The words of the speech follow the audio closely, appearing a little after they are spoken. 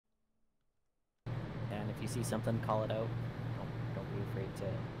If you see something, call it out. Don't be afraid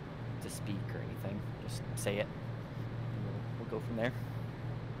to speak or anything. Just say it, and we'll go from there.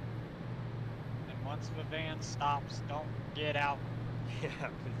 And once the van stops, don't get out.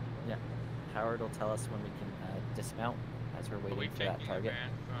 Yeah. Howard will tell us when we can dismount as we're waiting for that target. Van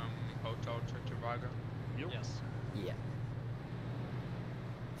from Hotel to Chivago? Yes. Yeah.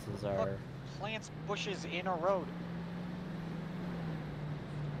 This is our... Look, plants bushes in a road.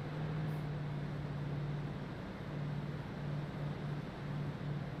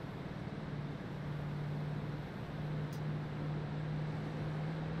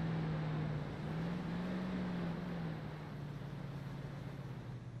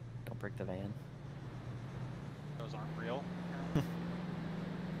 Don't break the van. Those aren't real.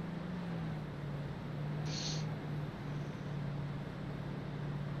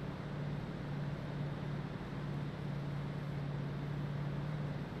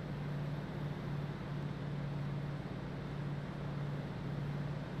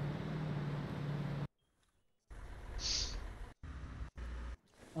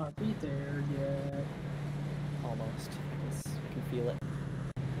 Not be there yet. Almost. I can feel it.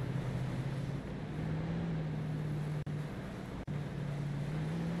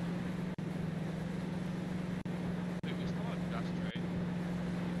 Wait, we still have Dust, right?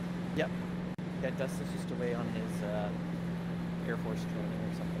 Yep. Yeah, Dust is just away on his Air Force training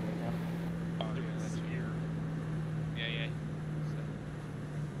or something right now. Oh, yeah, that's here. Yeah.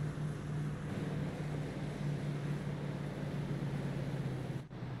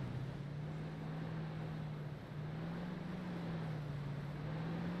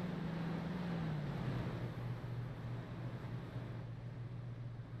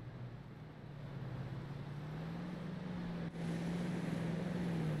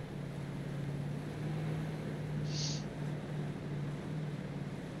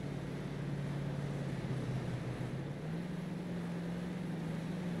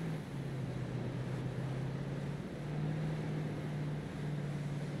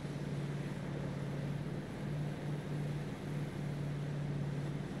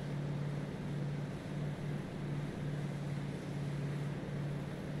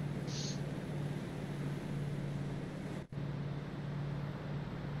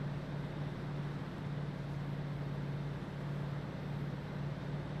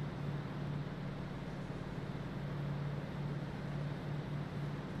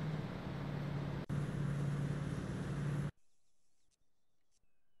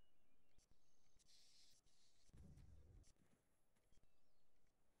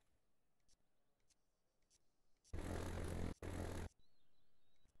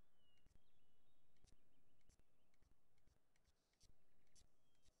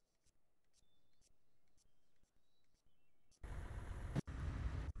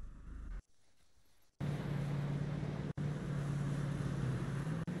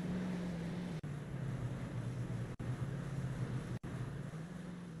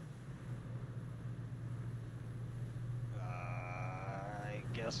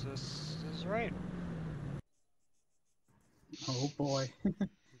 I guess this is right. Oh boy. That's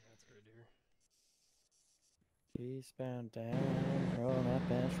right here. Eastbound down, rolling up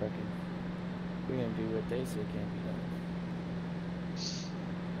and trucking. We're gonna do what they say can't be done.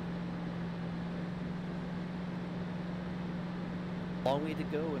 Long way to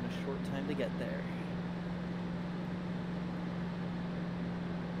go and a short time to get there.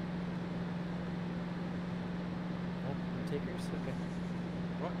 Oh, no takers? Okay.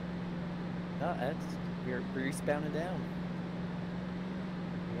 What? No, we're eastbounding down.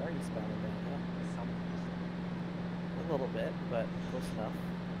 We are eastbounding down, yeah. A little bit, but close enough.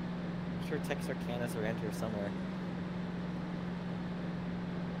 I'm sure Texarkana's around here somewhere.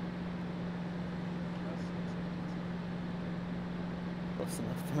 Close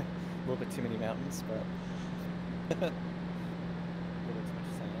enough. A little bit too many mountains, but a little bit too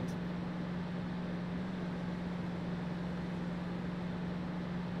much sand.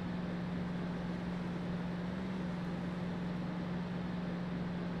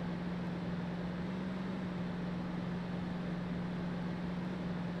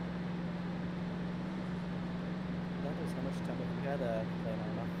 How much time have you had playing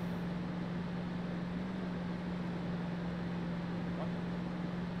Arma? What?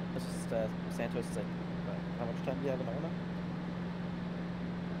 That's just Santos said, how much time do you have in Arma?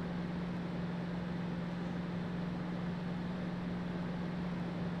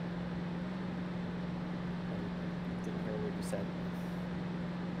 I didn't hear what you said.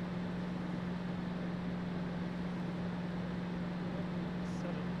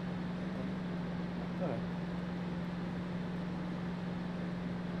 Okay.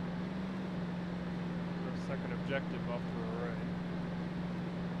 second objective off to our right.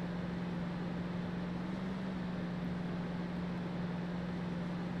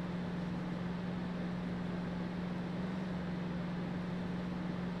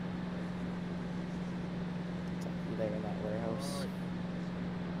 It's like you there in that warehouse. Right.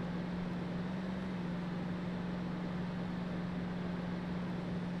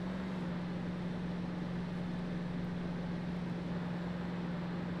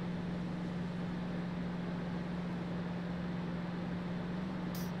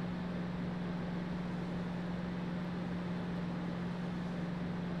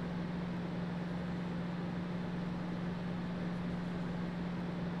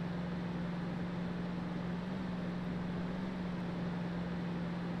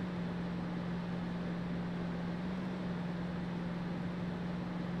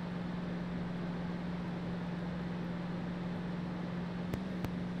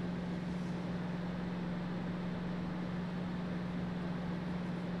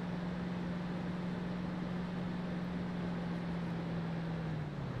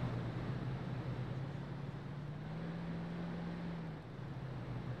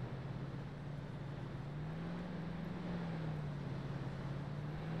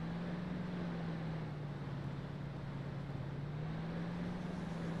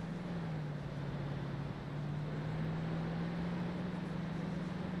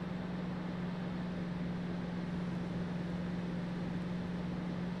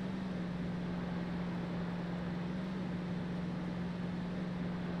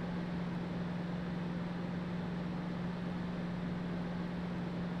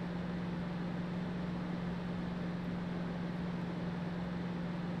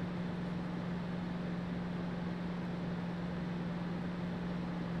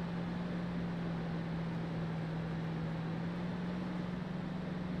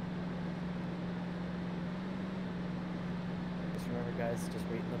 Just remember, guys, just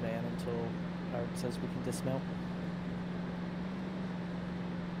wait in the van until Howard says we can dismount.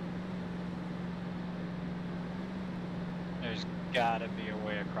 There's gotta be a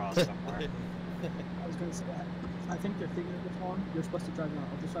way across somewhere. I was gonna say, I think they're thinking of this one. You're supposed to drive on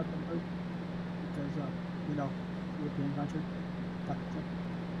the other side of the road because, you know, European country. Technically.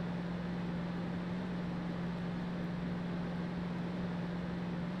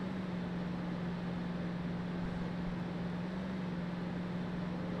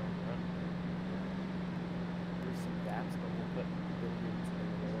 There's some gaps, but we'll put billiards in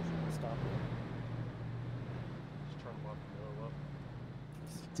the middle of the stop here. Just turn left and go up.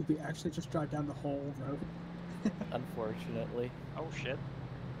 Did we actually just drive down the whole road? Unfortunately. Oh shit.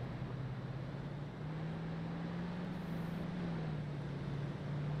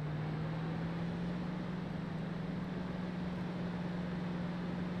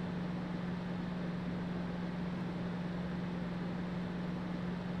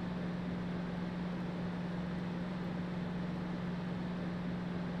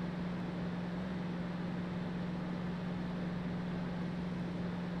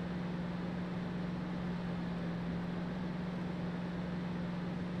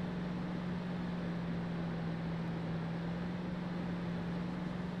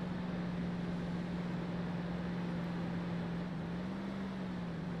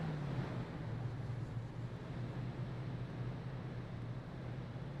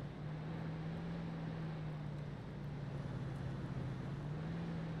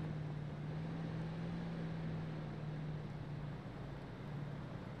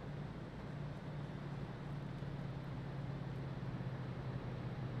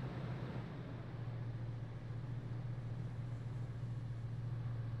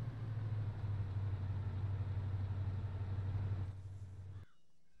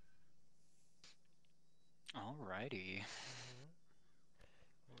 Alrighty.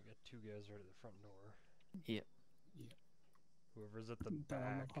 Well, we got two guys right at the front door. Yep. Whoever's at the Down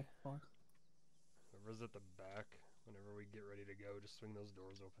on back, the top floor. whoever's at the back, whenever we get ready to go, just swing those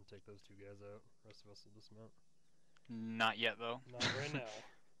doors open, take those two guys out. Rest of us will dismount. Not yet though. Not right now.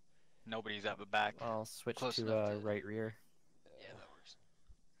 Nobody's at the back. I'll switch Close to enough to- right rear. Yeah, that works.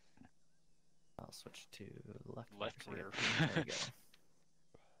 I'll switch to left. Left so we rear. got- There we go.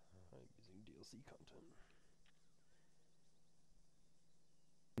 I'm using DLC content.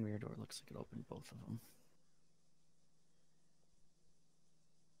 Rear door looks like it opened both of them.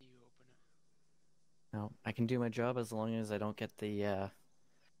 You open it. No, I can do my job as long as I don't get the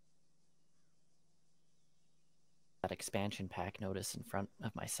that expansion pack notice in front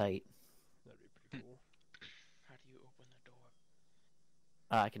of my site. That'd be pretty cool. How do you open the door?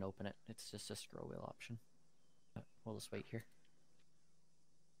 I can open it. It's just a scroll wheel option. We'll just wait here.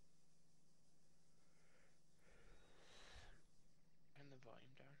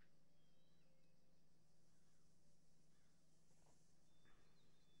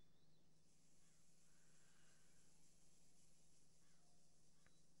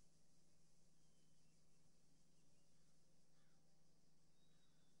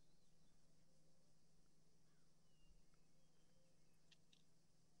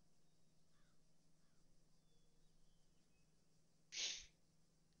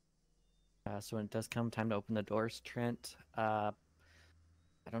 So when it does come time to open the doors, Trent, I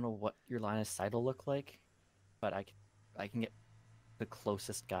don't know what your line of sight will look like, but I can get the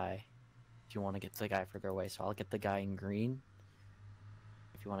closest guy if you want to get the guy further away. So I'll get the guy in green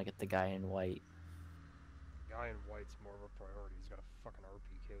if you want to get the guy in white. Guy in white's more of a priority. He's got a fucking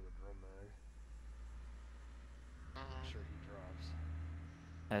RPK with a drum mag. I'm sure he drops.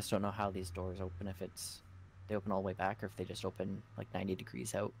 I just don't know how these doors open, if they open all the way back or if they just open like 90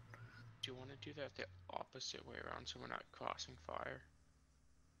 degrees out. Do you want to do that the opposite way around so we're not crossing fire?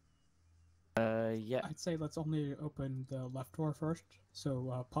 Yeah. I'd say let's only open the left door first.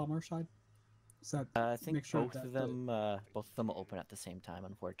 So Palmer side. Is that I think make sure both that of them will open at the same time,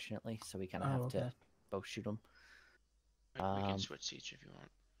 unfortunately. So we kind of have okay. to both shoot them. We can switch seats if you want.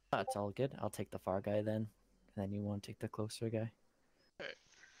 That's all good. I'll take the far guy then, and then you want to take the closer guy. Okay.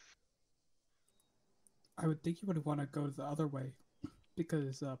 I would think you would want to go the other way,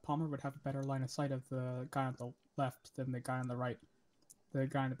 because Palmer would have a better line of sight of the guy on the left than the guy on the right. The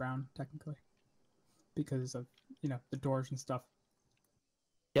guy in the brown, technically, because of the doors and stuff.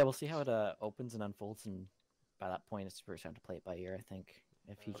 Yeah, we'll see how it opens and unfolds, and by that point, it's first time to play it by ear. I think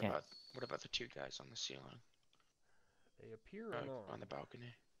if he can't. What about the two guys on the ceiling? They appear unarmed. On the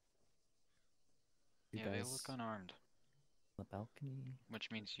balcony. Yeah, they look unarmed. On the balcony. Which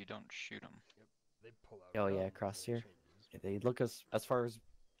means you don't shoot them. Yep, they pull out. Oh yeah, guns across and here. changes. Yeah, they look as far as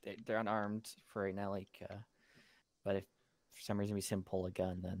they're unarmed for right now. Like, but if for some reason we see him pull a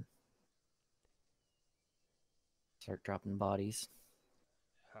gun, then start dropping bodies.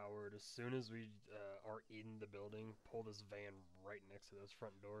 Howard, as soon as we are in the building, pull this van right next to those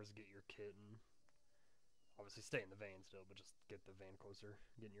front doors, get your kit, and obviously stay in the van still, but just get the van closer,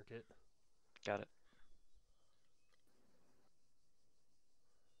 get in your kit. Got it.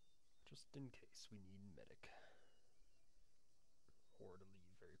 Just in case we need medic. Or to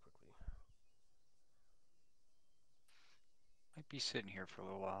leave very quickly. Might be sitting here for a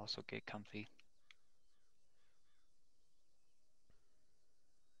little while, so get comfy.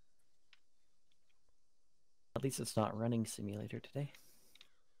 At least it's not running simulator today.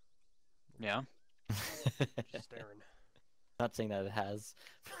 Yeah. Just staring. Not saying that it has,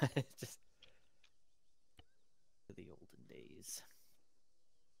 but it's just the olden days.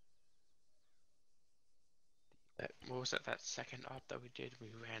 What was it? That second op that we did, we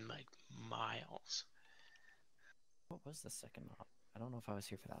ran like miles. What was the second op? I don't know if I was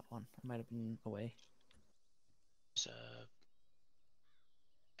here for that one. I might have been away. It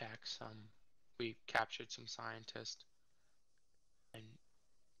was we captured some scientists. And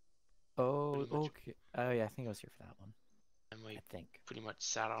Oh, Pretty much. okay. Oh yeah, I think I was here for that one. we I think. pretty much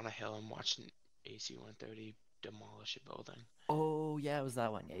sat on a hill and watched an AC-130 demolish a building Oh yeah, it was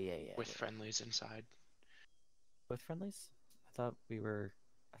that one. Yeah. with friendlies inside. With friendlies? I thought we were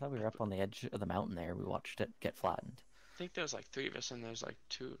up on the edge of the mountain there. We watched it get flattened. I think there was like 3 of us and there's like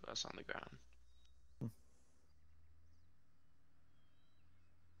 2 of us on the ground.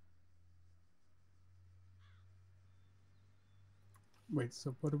 Wait,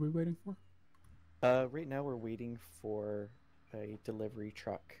 so what are we waiting for? Right now we're waiting for a delivery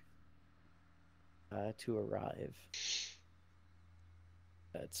truck to arrive.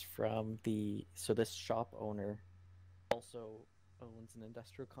 It's from this shop owner also owns an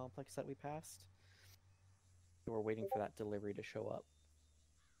industrial complex that we passed. So we're waiting for that delivery to show up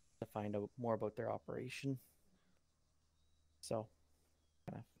to find out more about their operation. So,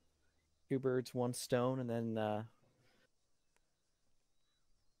 kind of 2 birds, 1 stone, and then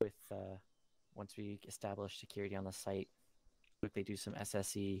once we establish security on the site, quickly do some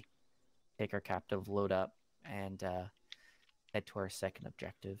SSE, take our captive, load up, and head to our second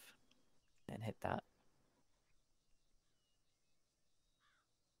objective and hit that.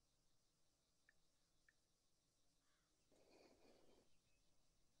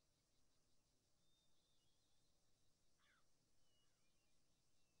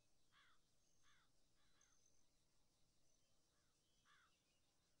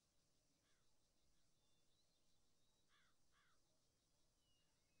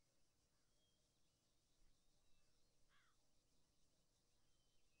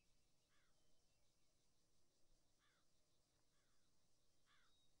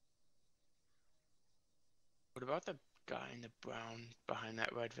 What about the guy in the brown behind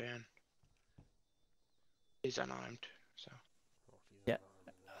that red van? He's unarmed, so. Well, if he's Yeah.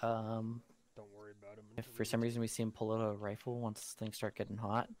 unarmed, then don't worry about him. If until for we some get reason we see him pull out a rifle once things start getting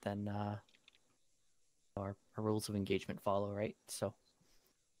hot, then our rules of engagement follow, right? So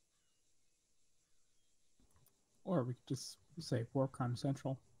Or we could just say War Crime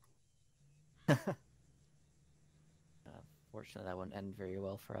Central. fortunately that wouldn't end very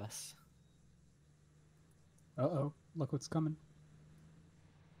well for us. Uh-oh, look what's coming.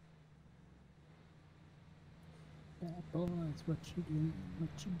 Bad boys, what you doing? What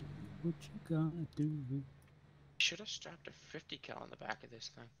you doing? What you gonna do? Should have strapped a 50 cal on the back of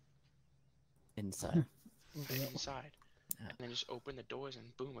this thing. Inside. Yeah. Inside. Yeah. And then just open the doors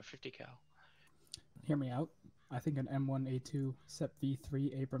and boom, a 50 cal. Hear me out. I think an M1A2 SEP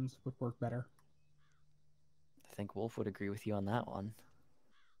V3 Abrams would work better. I think Wolf would agree with you on that one.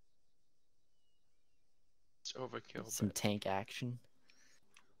 It's overkill, Some but tank action.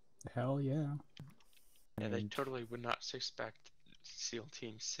 Hell yeah. yeah, they And totally would not expect SEAL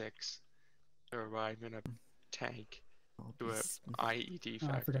Team 6 to arrive in a tank I'll to be a s- IED Oh,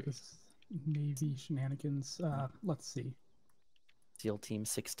 I forgot factory. this Navy shenanigans. Let's see. SEAL Team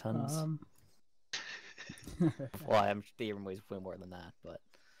 6 tons. Well, the Abram weighs way more than that, but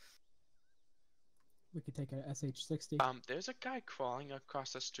we could take a SH-60. There's a guy crawling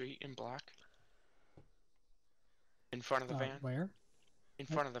across the street in black. In front of the van. Where? In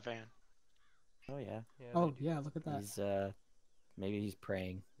front of the van. oh yeah, Yeah, Oh, they do. yeah, look at that. he's maybe he's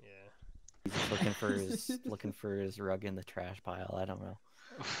praying. Yeah. He's just looking for his rug in the trash pile. I don't know.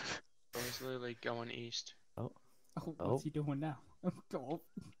 Oh, he's literally going east. Oh, Oh. what's he doing now? Oh,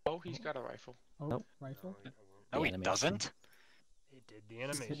 Oh, he's got a rifle. Nope. Rifle? No, The No, he animation. doesn't. it did the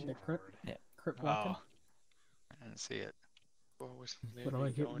Just hitting animation the crit. hard. Crit walking. Oh, I didn't see it. Oh, was But I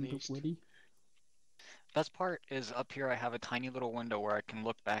literally hit going the east. witty. Best part is up here I have a tiny little window where I can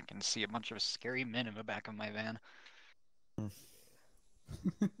look back and see a bunch of scary men in the back of my van.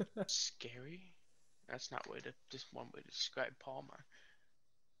 Scary? That's not just one way to describe Palmer.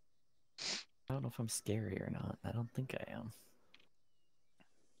 I don't know if I'm scary or not. I don't think I am.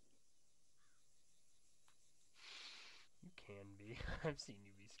 You can be. I've seen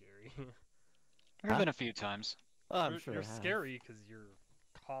you be scary. There have been a few times. Oh, I'm you're sure you're I have. scary because you're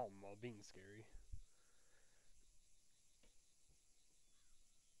calm while being scary.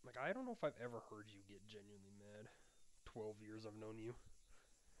 Like, I don't know if I've ever heard you get genuinely mad. 12 years I've known you.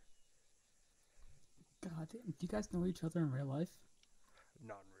 God damn, do you guys know each other in real life?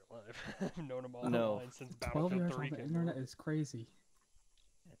 Not in real life. I've known him all No. online since 12 Battlefield years 3 on the came internet out. is crazy.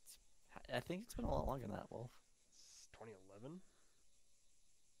 I think it's been a lot longer than that, Wolf. It's 2011?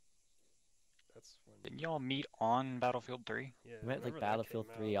 That's when... Didn't y'all meet on Battlefield 3? Yeah, We met like whenever that Battlefield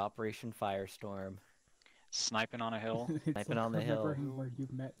uh, came 3, out. Operation Firestorm. Sniping on a hill? It's Sniping on the hill. remembering where you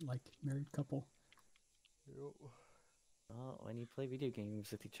met, like, married couple. Yo. Well, when you play video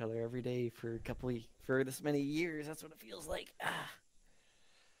games with each other every day for for this many years, that's what it feels like.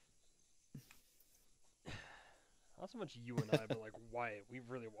 Not so much you and I, but like Wyatt. We've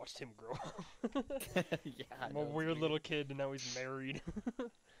really watched him grow up. Yeah, I I'm know, a it's weird little kid, and now he's married.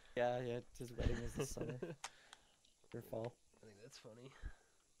 Yeah, his wedding was this summer or fall. I think that's funny.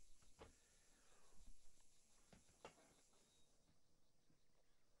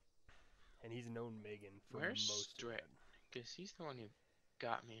 And he's known Megan for Where's most of Strit? it. Because he's the one who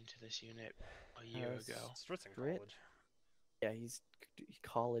got me into this unit a year ago. Strit's in Strit? college. Yeah, he's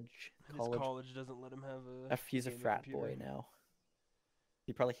college. His college doesn't let him have a. He's a gaming frat computer. boy now.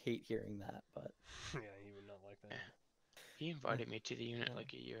 He'd probably hate hearing that, but Yeah, he would not like that. He invited me to the unit Yeah.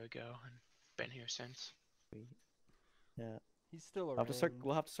 like a year ago and been here since. yeah, He's still we'll around.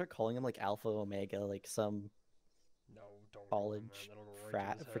 have to start calling him like Alpha Omega, like some No, don't call him college that. That'll go right to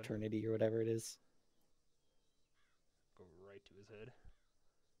frat his head. fraternity or whatever it is. Go right to his head.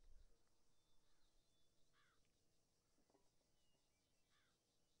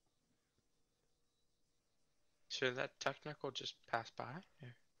 Should that technical just pass by?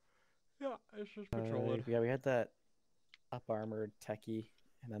 Or- Yeah, it's just patrolling. Yeah, we had that up armored techie,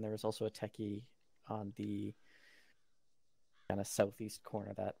 and then there was also a techie on the kind of southeast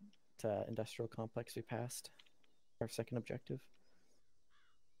corner of that industrial complex we passed. Our second objective.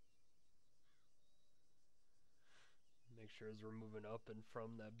 Make sure as we're moving up and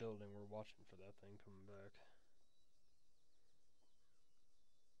from that building, we're watching for that thing coming back.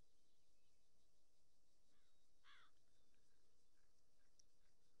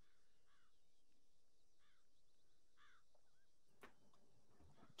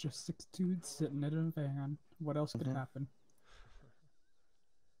 Just 6 dudes sitting in a van. What else could Mhm. happen?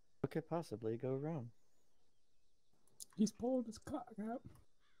 What could possibly go wrong? He's pulled his cock out.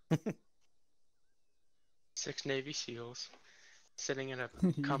 6 Navy SEAls sitting in a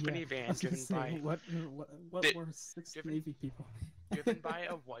Yeah, company I van was gonna driven say, by what Bit- were 6 driven- Navy people? driven by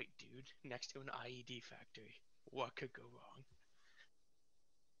a white dude next to an IED factory. What could go wrong?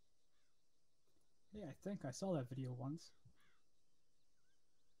 Yeah, I think I saw that video once.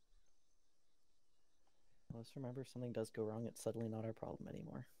 Let's remember, if something does go wrong, it's suddenly not our problem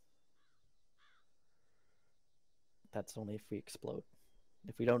anymore. that's only if we explode.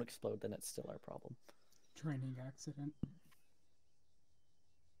 If we don't explode, then it's still our problem. Training accident.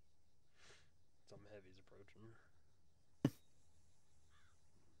 Some heavies approaching.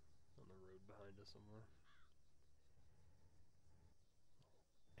 On the road behind us somewhere.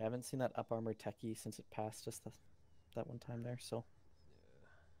 I haven't seen that up armor techie since it passed us that one time there, so. Yeah.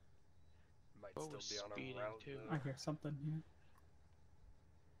 Might Oh, still be speeding on a route too. though. I hear something here.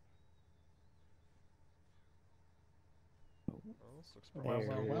 Oh, this looks Well,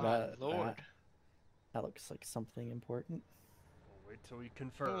 promising. well, well. My lord. That looks like something important. We'll wait till we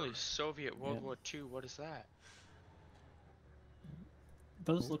confirm. Holy Soviet World Yep. War II, what is that?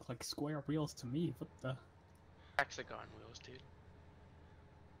 Those look like square wheels to me. What the? Hexagon wheels, dude.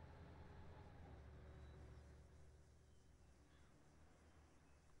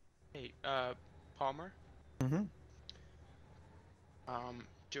 Hey, Palmer? Mm-hmm.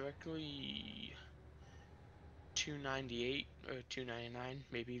 Directly 298 or 299,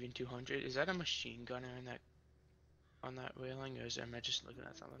 maybe even 200. Is that a machine gunner in that on that railing, or am I just looking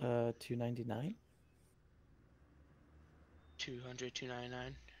at something? 299. 200,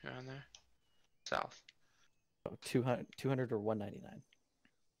 299 around there. South. Oh, 200 or 199.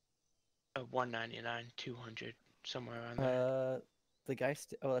 199, 200, somewhere around there. The guy.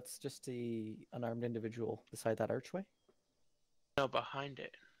 Oh, that's just the unarmed individual beside that archway. No, behind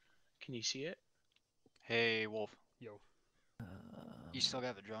it. Can you see it? Hey, Wolf. Yo. You still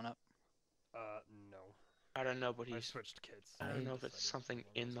got the drone up? No. I don't know, but I he's. switched kits. I don't know if it's decided something on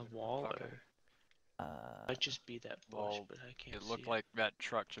in this the way to wall Okay. or might just be that bush, Well, but I can't It see looked like that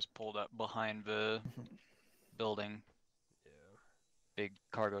truck just pulled up behind the building. Yeah. Big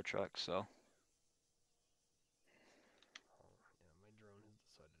cargo truck, so. Oh, yeah, my drone has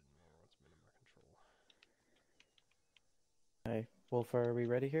decided it no longer wants me under my control. Hey, Wolf, are we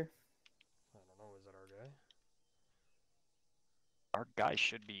ready here? I don't know, is that our guy? Our guy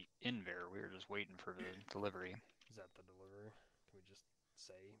should be in there. We were just waiting for the delivery. Is that the delivery? Can we just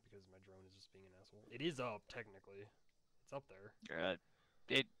say, because my drone is just being an asshole? It is up, technically. It's up there.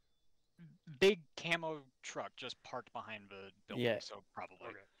 Big camo truck just parked behind the building, Yeah. so probably.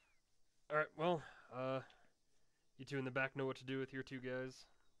 Okay. Alright, well, you two in the back know what to do with your two guys.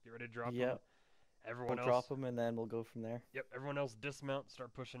 Get ready to drop them. Yep. Everyone We'll else. drop them and then we'll go from there. Yep, everyone else dismount,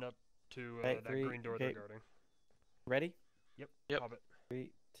 start pushing up to Okay, that three, green door okay. they're guarding. Ready? Yep, Yep. pop it.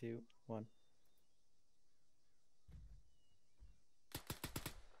 3, 2, 1.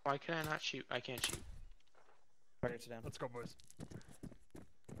 Why can I not shoot? I can't shoot. Targets down. Let's go, boys.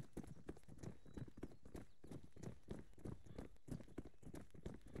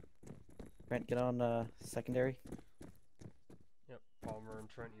 Brent, get on secondary. Yep, Palmer and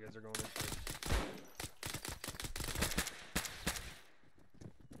Trent, you guys are going in first.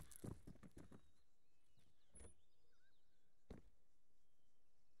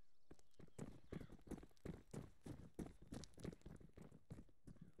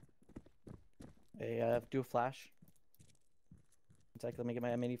 Hey, do a flash. Let me get my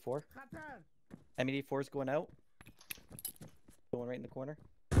M84. M84 is going out. Going right in the corner.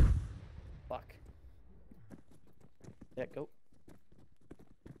 Fuck. Yeah, go.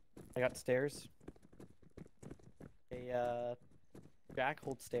 I got stairs. Hey, Jack,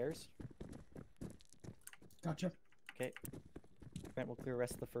 hold stairs. Gotcha. Okay. Brent will clear the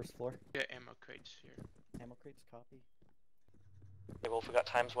rest of the first floor. Yeah, ammo crates here. Ammo crates, copy. Hey, Wolf, we got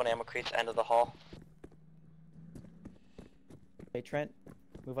 ×1 ammo crates, end of the hall. Hey, Trent,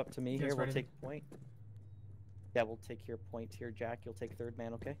 move up to me Yes, here. We'll ready. take point. Yeah, we'll take your point here, Jack. You'll take third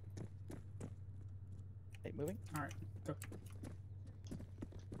man, okay? Hey, moving. All right, go.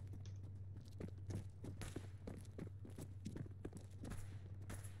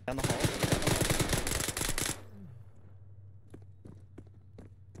 Down the hall.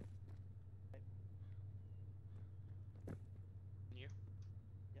 You?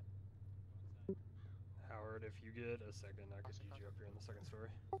 Howard, if you get a second, I could use you up here on the second story.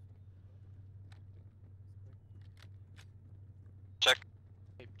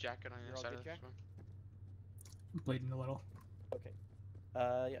 Hey, jacket on You're your all side good, of this Jack? one. I'm bleeding a little. Okay.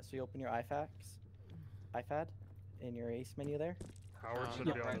 Yeah, so you open your iPad in your ACE menu there. Howard should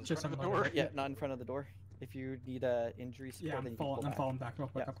yeah, be on right, his just front of on the the door. left. Yeah, not in front of the door. If you need injury support, Yeah, then I'm you can pull falling. I'm back. falling back real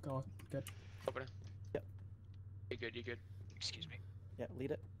quick. Yeah. Up, go. Good. Open it. Yep. You good, you good. Excuse me. Yeah,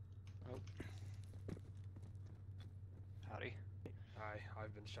 lead it. Howdy. Hi,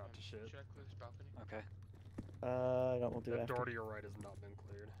 I've been shot to shit. Should I clear this balcony? Okay. No, we'll do it That after. door to your right has not been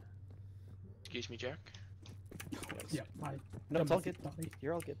cleared. Excuse me, Jack. Yeah, I. No, it's all I'm good. sorry.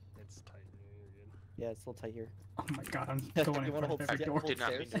 You're all good. It's tight. You're good. Yeah, it's a little tight here. Oh my god, I'm You going in wanna front of hold every yeah, door. hold Did not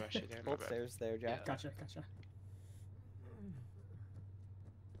mean stairs. to rush you there, my Hold bad. stairs there, Jack. Gotcha, gotcha.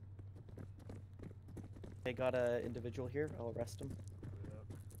 They got a individual here. I'll arrest him.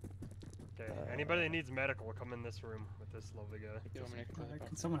 Okay, anybody that needs medical will come in this room with this lovely guy. You want me to clear the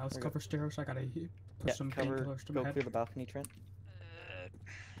Can someone else Okay. cover stairs? I gotta push some cover. painkillers to Go my head. clear the balcony, Trent.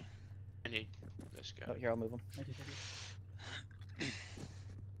 I need this guy. Oh, here, I'll move him. Thank you.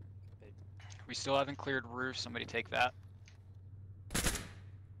 We still haven't cleared roof. Somebody take that.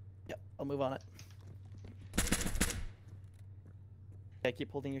 Yep, I'll move on it. Okay,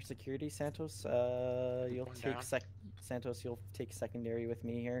 keep holding your security, Santos. You'll One take down. Santos, you'll take secondary with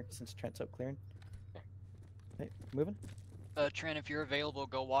me here since Trent's out clearing. Okay, moving. Trent, if you're available,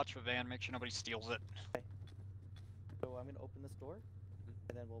 go watch the van. Make sure nobody steals it. So I'm gonna open this door,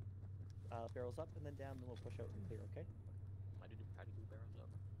 and then we'll barrels up and then down, then we'll push out and clear. Okay? How do you do barrels up?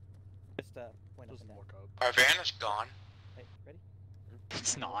 Just point up Just and down. look up. Our van is gone. Hey, ready?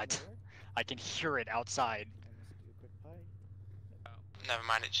 It's Open the not. door, I can hear it outside. and let's do a quick pie. Never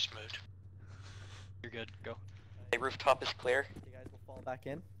mind, it just moved. You're good. Go. The rooftop is clear. You guys will fall back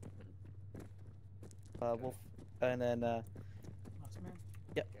in. And then Last man.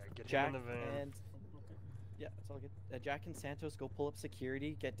 Yeah, get Jack him in the van. and yeah, it's all good. Jack and Santos go pull up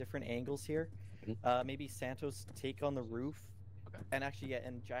security, get different angles here. Maybe Santos take on the roof. Okay. And actually, yeah,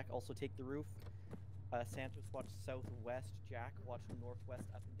 and Jack also take the roof. Santos watch southwest. Jack watch northwest,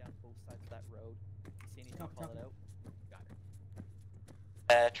 up and down both sides of that road. If you see anything, Copy, call copy. it out.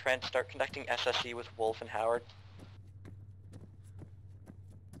 Got it. Trent, start conducting SSE with Wolf and Howard. What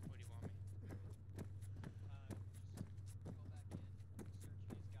do you want me?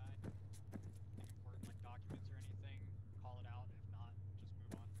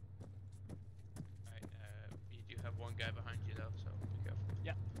 Alright, you do have one guy behind you though, so be careful.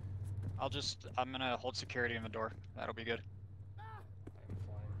 I'm gonna hold security in the door. That'll be good. I am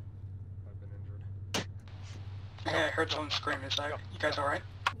flying. I've been injured. Yeah, I heard someone scream. Is that you guys alright?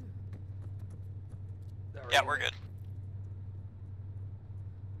 Yeah, we're good.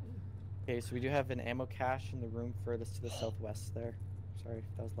 Okay, so we do have an ammo cache in the room furthest to the southwest there. Sorry if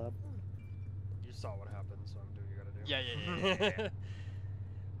that was loud. You saw what happened, so I'm doing what you Yeah, gotta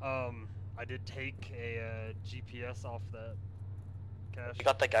do. I did take a GPS off that cache. You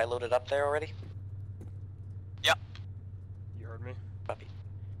got that guy loaded up there already? You heard me? Puppy.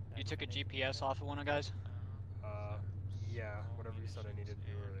 You took a GPS off of one of guys? Yeah, whatever you said I needed to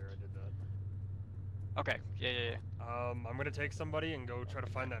do earlier, I did that. Okay. Yeah. I'm gonna take somebody and go try to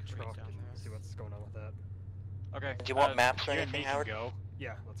find that truck and see what's going on with that. Okay. Do you want maps or you and anything, me can Howard? go.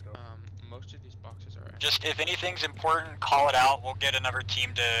 Yeah, let's go. Most of these boxes are Just if anything's important, call it out. We'll get another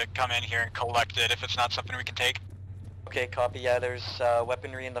team to come in here and collect it if it's not something we can take. Okay, copy. Yeah, there's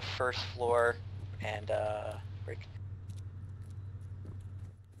weaponry in the first floor and break.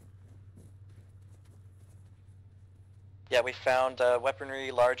 Yeah, we found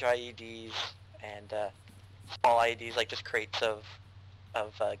weaponry, large IEDs, and small IEDs, like just crates of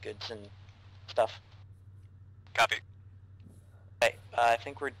goods and stuff. Copy. Okay, I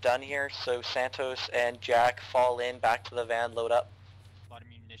think we're done here, so Santos and Jack fall in, back to the van, load up. A lot of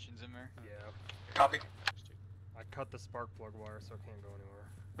munitions in there. Yeah. Copy. I cut the spark plug wire so it can't go anywhere.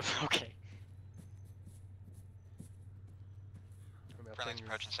 Okay. I mean, that Friendly's thing is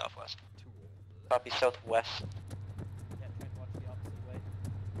approaching southwest. too old. Copy southwest. Yeah, try and watch the opposite way.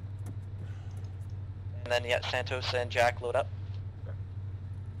 And then, yeah, Santos and Jack load up.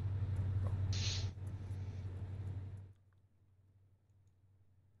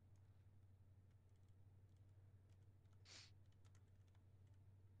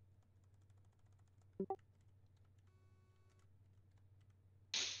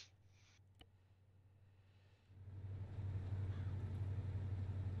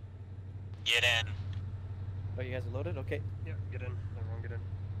 Get in. Oh, you guys are loaded? Okay. Yeah, get in. Everyone get in.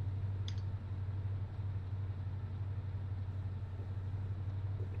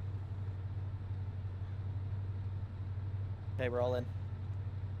 Okay, we're all in.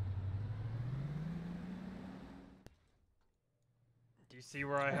 Do you see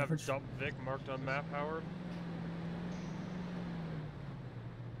where I have Average. Dump Vic marked on map, Howard?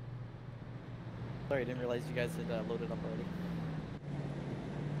 Sorry, I didn't realize you guys had loaded up already.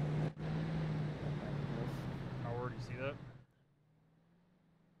 Howard, you see that?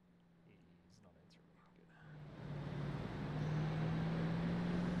 He's not answering. Good.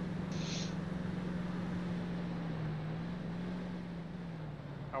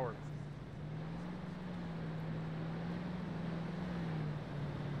 Howard.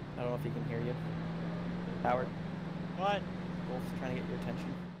 I don't know if he can hear you. Howard, What? Wolf's trying to get your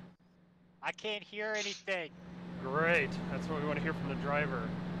attention. I can't hear anything. Great. That's what we want to hear from the driver.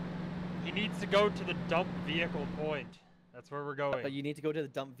 He needs to go to the dump vehicle point. That's where we're going. You need to go to the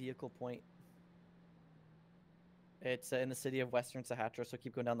dump vehicle point. It's in the city of Western Sahatra, so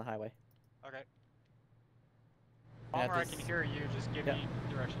keep going down the highway. Okay. And at Palmer, I this- can hear you. Just give Yeah. me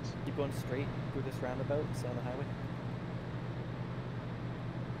directions. Keep going straight through this roundabout, stay on the highway.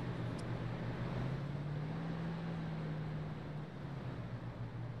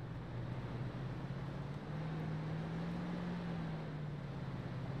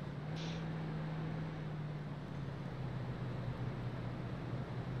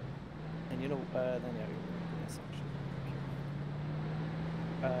 And you know, then yeah, we're this section.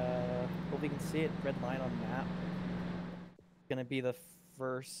 Hope you can see it, red line on map. Gonna be the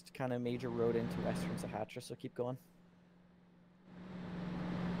first kind of major road into Western Sahatra, so keep going.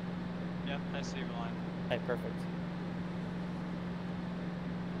 Yeah, I see your line. Hey, perfect.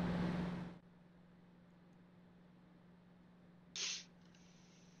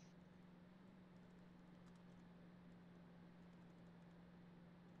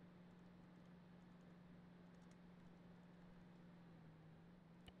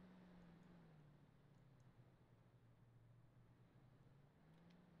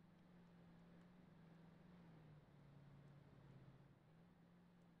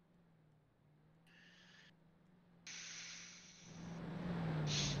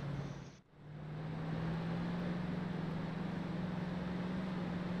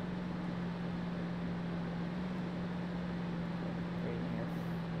 Right in here.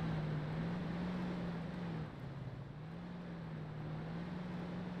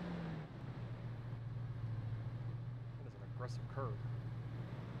 That is an aggressive curve.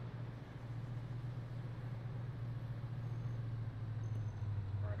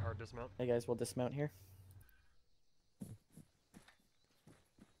 Alright, hard dismount. Hey guys, we'll dismount here.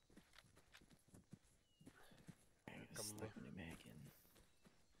 Come Stuck with my new mag in.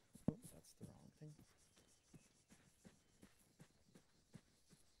 Oh, that's the wrong thing.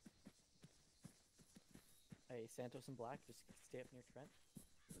 Hey, Santos and Black, just stay up near Trent.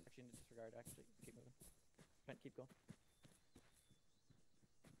 Actually, disregard, actually. Keep moving. Trent, keep going.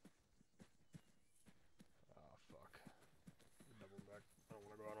 Oh, fuck. Double back. I don't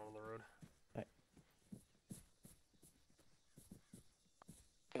want to go out on the road.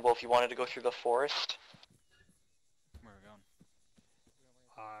 Well, if you wanted to go through the forest, Where are we going?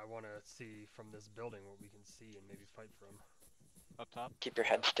 I want to see from this building what we can see and maybe fight from. Up top? keep your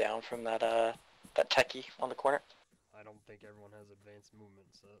heads down from that that techie on the corner. I don't think everyone has advanced movement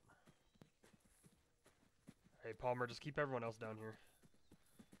set. Hey, Palmer, just keep everyone else down here.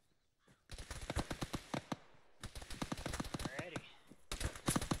 Alrighty.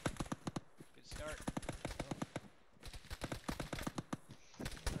 Good start.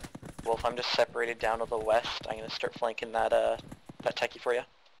 Well, if I'm just separated down to the west, I'm gonna start flanking that that techie for you.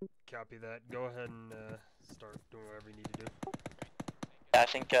 Copy that. Go ahead and start doing whatever you need to do. Yeah, I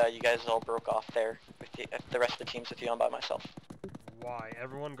think you guys all broke off there. With the rest of the team's with you. I'm by myself. Why?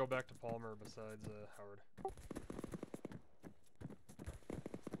 Everyone go back to Palmer besides Howard.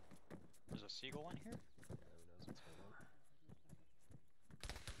 There's a seagull in here? Yeah, who knows what's going on.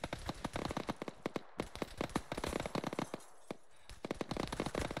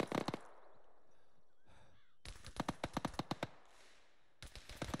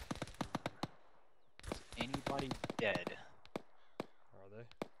 Is anybody dead? Are they?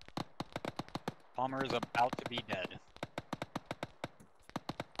 Palmer is about to be dead.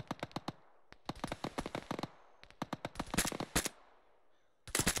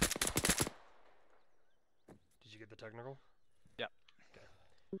 Did you get the technical? Yep. Okay.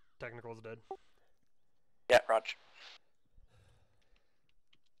 Technical's dead. Yeah, Raj.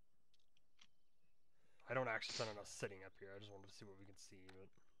 I don't actually plan on us sitting up here. I just wanted to see what we can see, but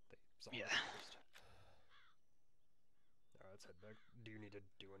they saw Yeah. it first. Alright, let's head back. Do you need to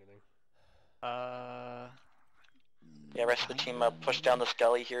do anything? Yeah, rest of the team push down this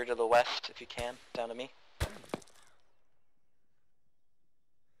gully here to the west if you can, down to me.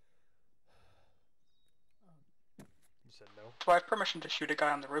 You said no? So I have permission to shoot a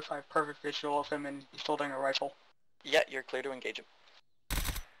guy on the roof. I have perfect visual of him and he's holding a rifle. Yeah, you're clear to engage him.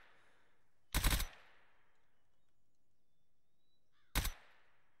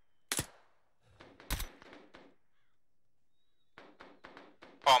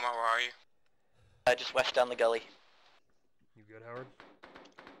 Palmer, where are you? Just west down the gully. You good, Howard?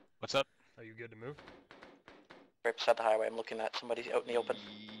 What's up? Are you good to move? Right beside the highway. I'm looking at somebody out in the open.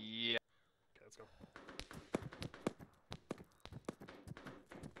 Yeah. Okay, let's go.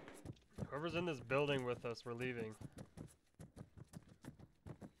 Whoever's in this building with us, we're leaving.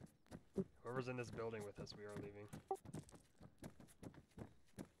 Whoever's in this building with us, we are leaving.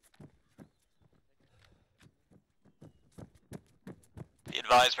 Be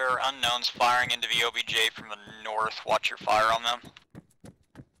advised, there are unknowns firing into the OBJ from the north. Watch your fire on them.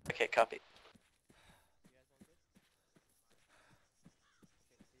 Okay, copy.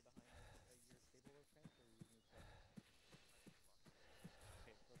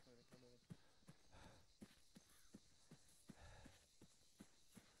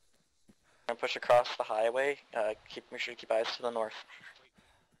 I'm gonna push across the highway. Make sure you keep eyes to the north.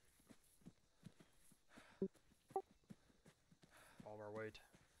 Palmer, wait.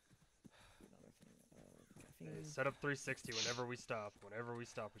 Hey, set up 360 whenever we stop. Whenever we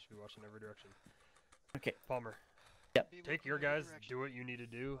stop, we should be watching every direction. Okay. Palmer. Yep. Take your guys, do what you need to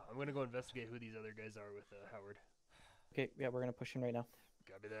do. I'm gonna go investigate who these other guys are with Howard. Okay, yeah, we're gonna push in right now.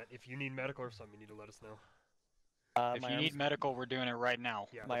 Copy that. If you need medical or something, you need to let us know. If you need medical, we're doing it right now.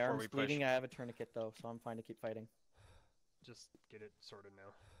 Yeah. My before arm's we push. bleeding, I have a tourniquet though, so I'm fine to keep fighting. Just get it sorted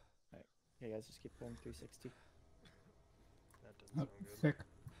now. Alright, yeah guys, just keep pulling 360. That doesn't sound good. Sick.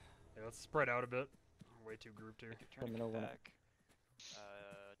 Yeah, let's spread out a bit. Way too grouped here. Let me know when back.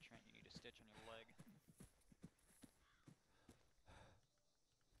 Trent, you need a stitch on your leg.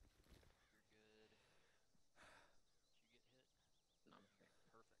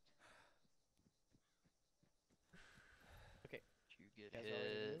 Okay. Did you get Guys all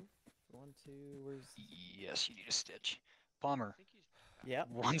ready to hit? move? 1, 2, where's... Yes, you need a stitch. Palmer. Yeah.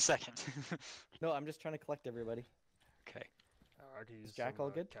 1 second. No, I'm just trying to collect everybody. Okay. I could use Jack some,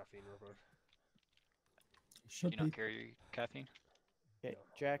 all good? caffeine real quick. Should Do you be. not carry caffeine? Okay, No.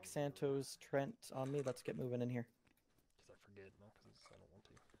 Jack, Santos, Trent on me. Let's get moving in here. Because I forget, not because I don't want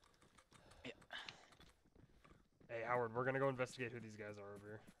to. Yeah. Hey, Howard, we're gonna go investigate who these guys are over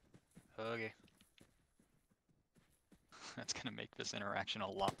here. Okay. That's gonna make this interaction a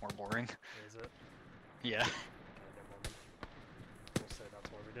lot more boring. Is it? Yeah. Okay, never mind. We'll say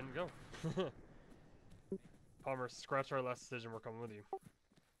that's why we didn't go. Palmer, scratch our last decision, we're coming with you.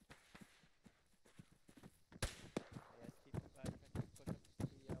 Guys, keep push up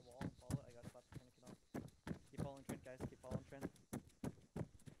the wall and follow it. I gotta slap the tourniquet off. Keep following Trent, guys. Keep following Trent.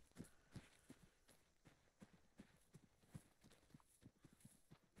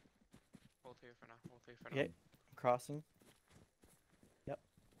 Hold here for now. Hold here for now. Okay, I'm crossing. Yep.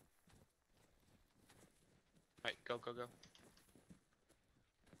 Alright, go, go, go.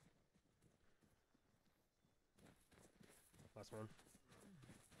 Last one.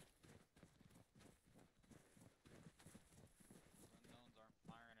 Unknowns aren't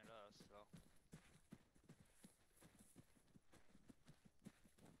firing at us, so.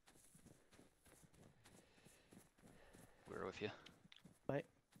 We're with you. Right.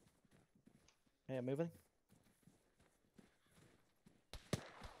 Hey, I'm moving.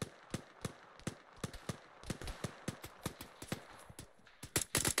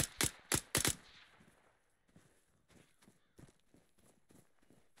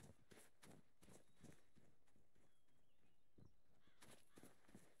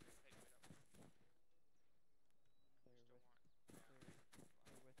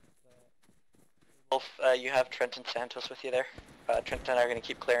 Wolf, you have Trent and Santos with you there. Trent and I are going to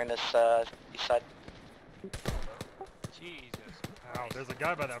keep clearing this east side. Jesus. Ow, there's a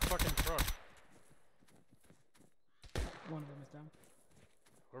guy by that fucking truck. One of them is down.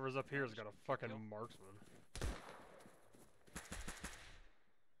 Whoever's up here has got a fucking marksman.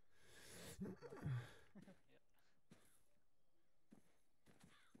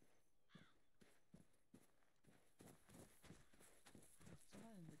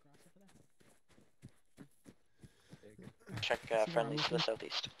 Someone in the grass over there. Check friendlies to the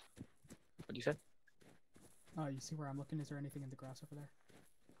southeast. What'd you say? Oh, you see where I'm looking? Is there anything in the grass over there?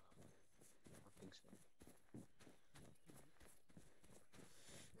 I don't think so.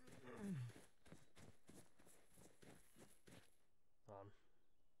 On.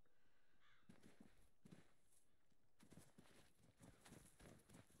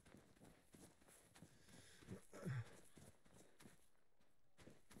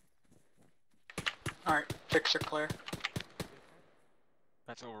 Alright, ticks are clear.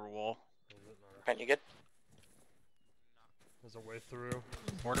 That's over a wall. Is it? No. Trent, you good? There's a way through.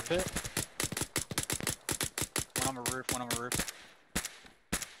 Mortar pit. One on the roof, one on the roof.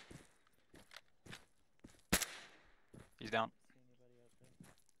 He's down.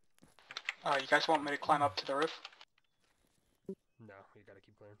 You guys want me to climb up to the roof? No, you gotta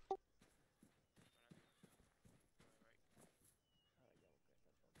keep clearing.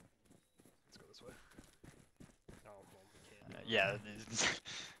 Let's go this way. Oh, well, we can't. Yeah.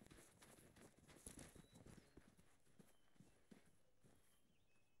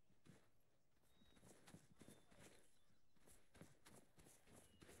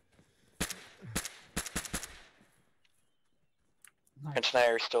 Trent and I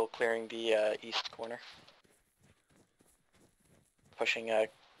are still clearing the east corner. pushing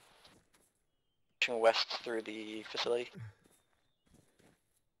west through the facility.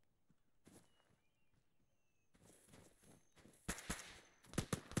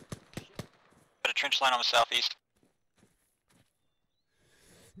 Got a trench line on the southeast.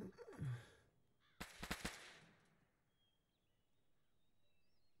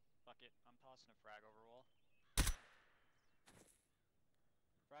 Fuck it, I'm tossing a frag over wall.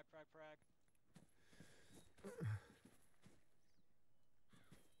 Frag, frag, frag.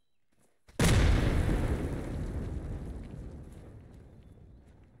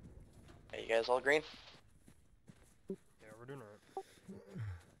 Hey, you guys all green? Yeah, we're doing alright.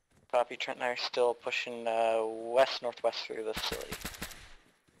 Copy, Trent and I are still pushing west-northwest through the facility.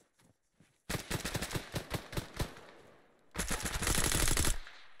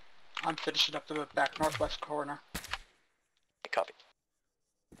 I'm finishing up the back northwest corner. Copy.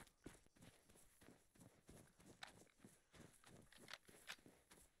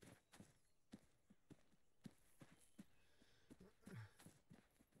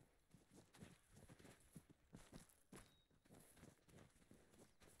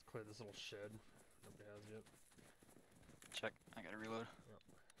 Let's clear this little shed. Nobody has yet. Check, I gotta reload.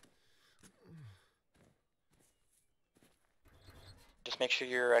 Just make sure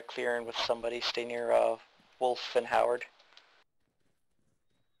you're clearing with somebody. Stay near Wolf and Howard.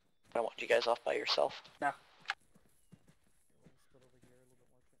 I don't want you guys off by yourself. No.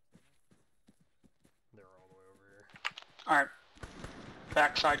 They're all the way over here. Alright.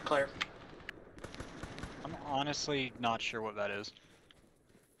 Backside clear. I'm honestly not sure what that is.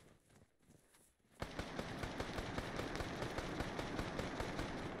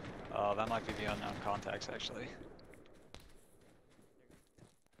 Oh, that might be the unknown contacts, actually.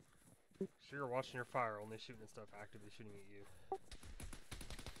 So you're watching your fire, only shooting at stuff actively shooting at you.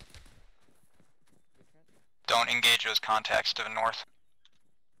 Don't engage those contacts to the north.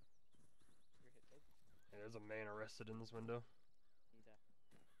 Yeah, there's a man arrested in this window.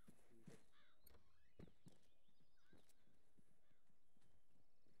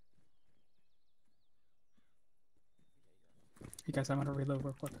 Hey guys, I'm gonna reload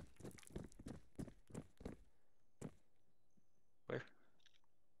real quick. Where?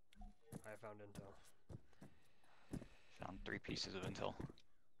 I found intel. Found 3 pieces of intel.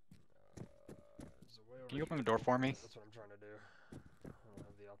 There's a way over Can you open here. the door for me? That's what I'm trying to do. I don't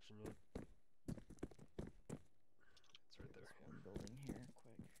have the option yet. It's right there. One building here,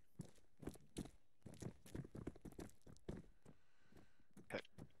 quick.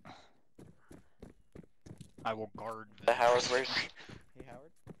 I will guard The Howard, where's... Hey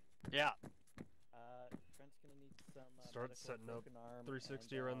Howard. Yeah. Trent's gonna need some. Start medical setting up broken arm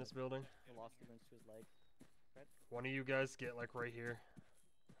 360 and, around this building. velocity wounds to his leg. Trent? One of you guys get like right here.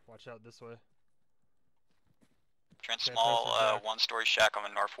 Watch out this way. Trent, Fantastic, small Jack. one-story shack on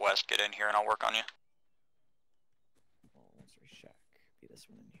the northwest. Get in here and I'll work on you. Oh, one-story shack. Be this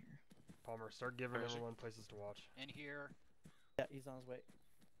one in here. Palmer, start giving Where is he? everyone places to watch. In here. Yeah, he's on his way.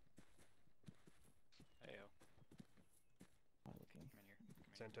 Ayo. Oh, looking. Come in here.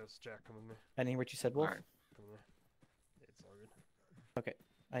 Santos, Jack, come with me. I didn't hear what you said, Wolf. Alright. Come with me. It's all good. Okay.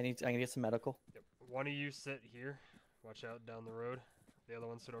 I need to get some medical. Yep. One of you sit here. Watch out down the road. The other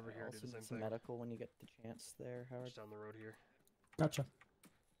one sit over here. Also Do the need same some thing. medical when you get the chance there, Howard. Just down the road here. Gotcha.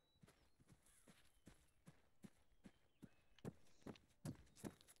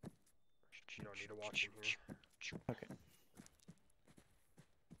 You don't need to watch in here. Okay.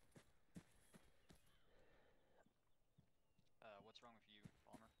 What's wrong with you,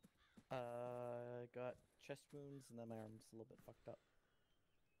 Palmer? Got chest wounds and then my arm's a little bit fucked up.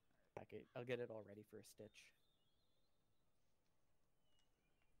 Okay, I'll get it all ready for a stitch.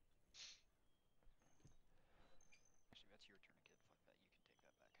 Actually, that's your tourniquet. Fuck that.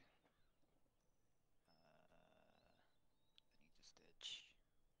 You can take that back. I need to stitch. Stitch.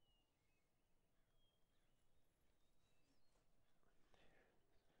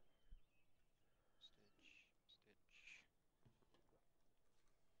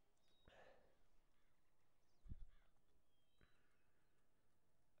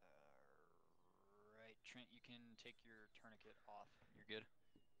 Right, Trent, you can take your tourniquet off. You're good.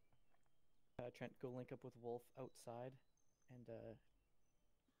 Trent, go link up with Wolf outside and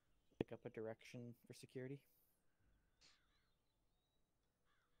pick up a direction for security.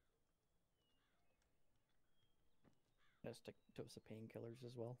 Stick dose of painkillers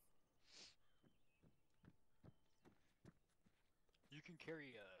as well. You can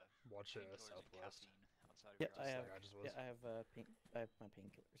carry Watch painkillers and southwest. caffeine outside of Yeah, your I have. I just was. Yeah, I have I have my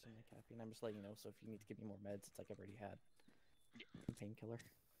painkillers and my caffeine. I'm just letting you know. So if you need to give me more meds, it's like I've already had. Yeah. Painkiller.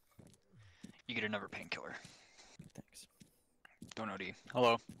 You get another painkiller. Thanks. Don't know D.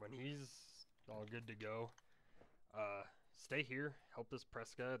 Hello. When he's all good to go, stay here, help this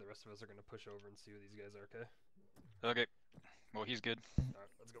press guy. The rest of us are gonna push over and see who these guys are, okay? Okay. Well, he's good. Alright,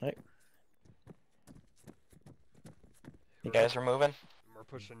 let's go. Right. You guys are moving? We're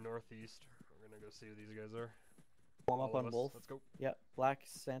pushing northeast. We're gonna go see who these guys are. Form up All of on us. Wolf. Let's go. Yep. Black,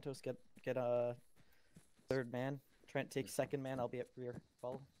 Santos, get a third man. Trent takes second man. I'll be at rear.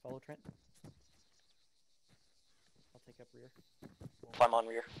 Follow Trent. I'll take up rear. I'm on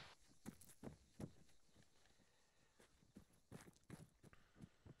rear.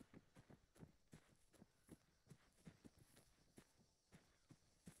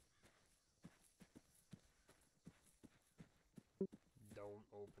 Don't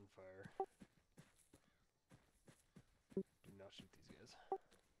open fire. Do not shoot these guys.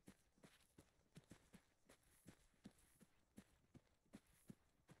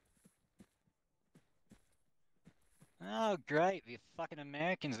 Oh, great. The fucking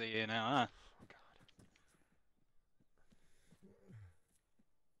Americans are here now, huh? Oh god.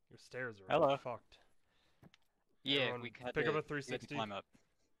 Your stairs are Hello. fucked. Yeah, Everyone, we had pick up to, a we had to 360. climb up.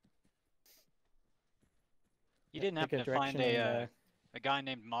 You Yeah, didn't pick happen a to find direction and, a guy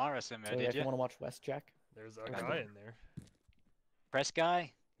named Mara somewhere, So did if you you? want to watch West, Jack. There's a Okay. guy in there. Press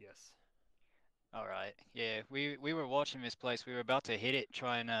guy? Yes. Alright. Yeah, we were watching this place. We were about to hit it,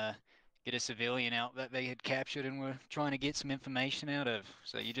 trying to get a civilian out that they had captured and were trying to get some information out of.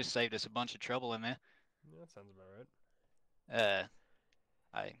 So you just saved us a bunch of trouble in there. Yeah, that sounds about right.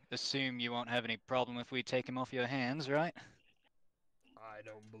 I assume you won't have any problem if we take him off your hands, right? I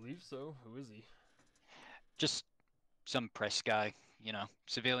don't believe so. Who is he? Just some press guy, you know,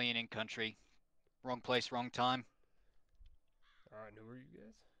 civilian in country. Wrong place, wrong time. Alright, who are you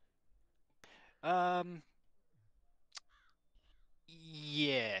guys?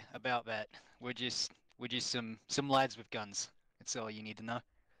 Yeah, about that. We're just some lads with guns. That's all you need to know.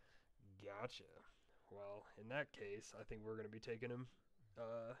 Gotcha. Well, in that case, I think we're gonna be taking him.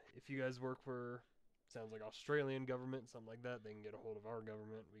 If you guys work for, sounds like Australian government, something like that, they can get a hold of our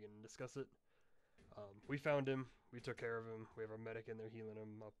government. We can discuss it. We found him. We took care of him. We have our medic in there healing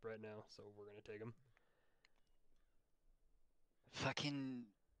him up right now, so we're gonna take him. Fucking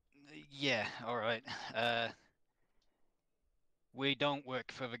yeah, alright. We don't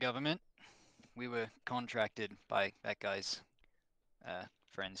work for the government. We were contracted by that guy's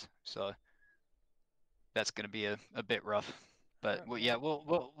friends, so that's gonna be a bit rough. But Alright, yeah,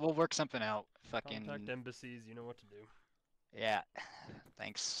 we'll work something out. Fucking Contact embassies, you know what to do. yeah.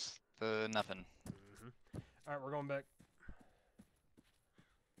 Thanks for nothing. Alright, we're going back.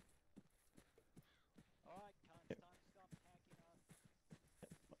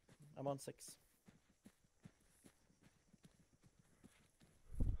 I'm on 6.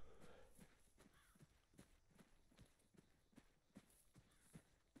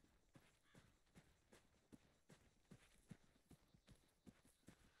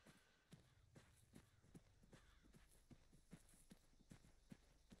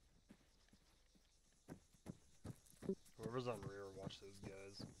 Whoever's on rear, watch those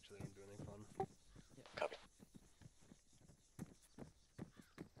guys. Make sure they don't do anything fun. Copy.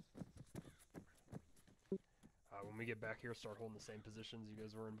 When we get back here, start holding the same positions you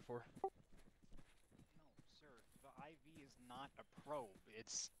guys were in before. No, sir. The IV is not a probe.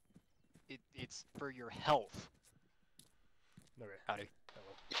 It's for your health. Okay. Howdy.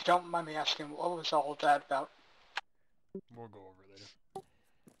 Hello. If you don't mind me asking, what was all of that about? We'll go over it later.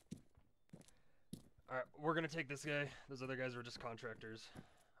 Alright, we're gonna take this guy. Those other guys were just contractors.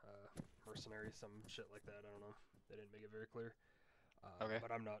 Mercenaries, some shit like that, I don't know. They didn't make it very clear. Okay.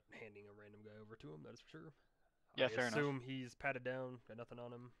 But I'm not handing a random guy over to him, that is for sure. Yeah, I fair enough. assume he's patted down, got nothing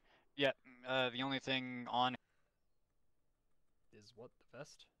on him. Yeah, the only thing on... Is what, the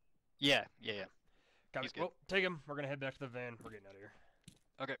vest? Yeah. Got He's it. good. Well, take him. We're gonna head back to the van. We're getting out of here.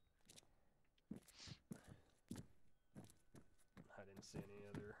 Okay. I didn't see any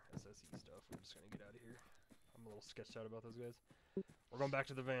other SSE stuff. We're just gonna get out of here. I'm a little sketched out about those guys. We're going back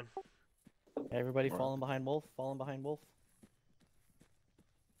to the van. Everybody falling behind Wolf. Falling behind Wolf.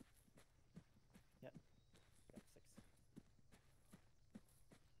 Yep. Got 6.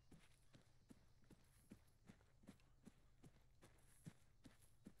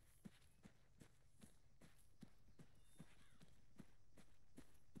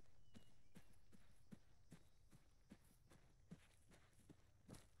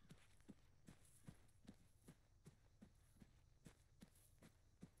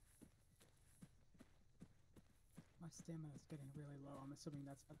 My stamina's getting really low. I'm assuming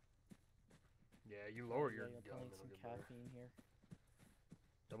that's better. Yeah, you lower your Yeah, you'll gun. probably need It'll some get better. caffeine here.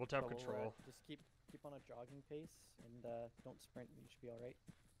 Double tap But we'll, control. just keep on a jogging pace and don't sprint. You should be all right.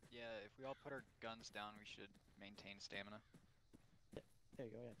 Yeah, if we all put our guns down, we should maintain stamina. Yeah, there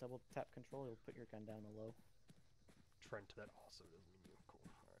you go. Yeah, double tap control. You'll put your gun down a low. Trent, that also doesn't mean you. Cool.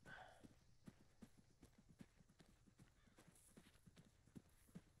 Alright.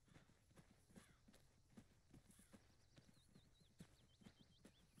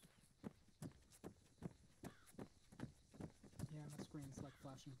 Yeah, my screen's like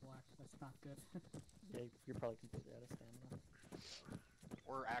flashing black. That's not good. Yeah, you're probably completely out of stamina.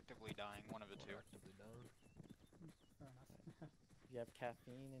 We're actively dying, one of the two. Actively down. Fair enough. You have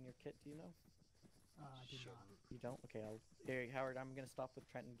caffeine in your kit, do you know? I do not. You don't? Okay, here, Howard, I'm gonna stop with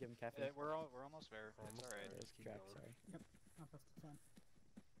Trent and give him caffeine. We're almost there. It's alright. Just keep Jack, going. sorry. Yep, not perfectly fine.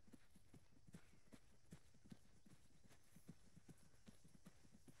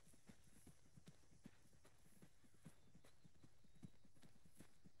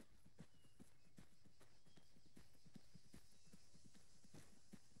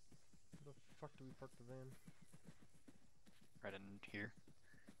 Where the fuck do we park the van? Right in here.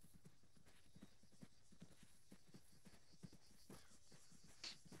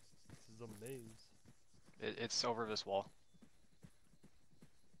 This is a maze. It's over this wall.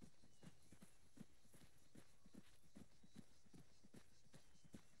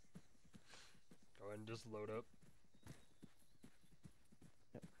 Go ahead and just load up.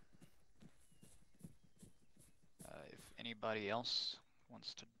 Yep. If anybody else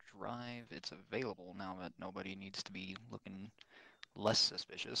wants to drive, it's available now that nobody needs to be looking less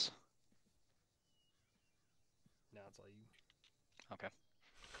suspicious. Now it's all you. Okay.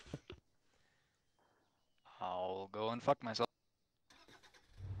 I'll go and fuck myself.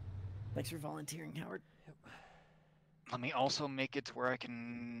 Thanks for volunteering, Howard. Yep. Let me also make it to where I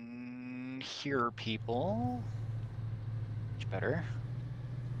can hear people. Much better.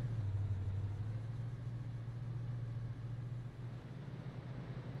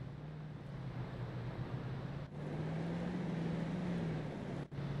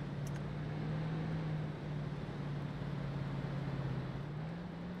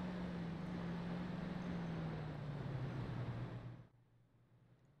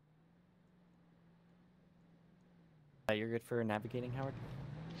 You're good for navigating, Howard?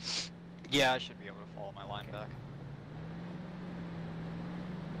 Yeah, I should be able to follow my line back.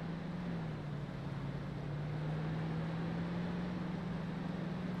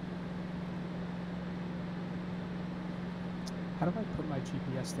 How do I put my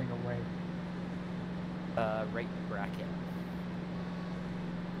GPS thing away? Right bracket.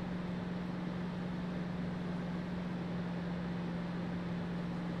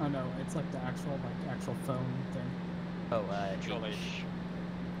 Oh no, it's like the actual phone thing. Oh, Control H.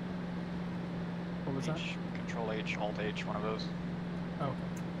 What was that? Control H, Alt H, one of those. Oh, okay.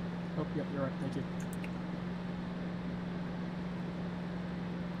 Oh, yep, you're right. Thank you.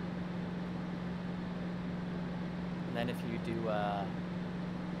 And then if you do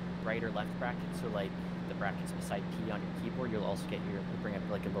right or left bracket, so like the brackets beside P on your keyboard, you'll also you'll bring up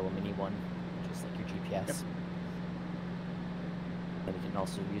like a little mini one, just like your GPS. Yep. And you can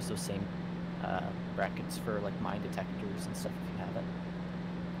also use those same brackets for like mine detectors and stuff if you have it.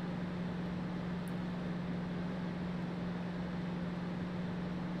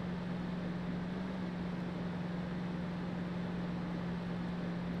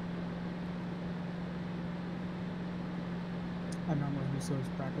 I normally use those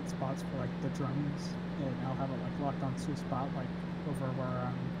bracket spots for like the drones, and I'll have it like locked onto a spot like over where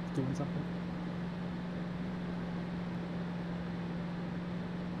I'm doing something.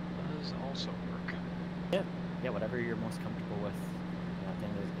 Does also work. Yeah, whatever you're most comfortable with. At the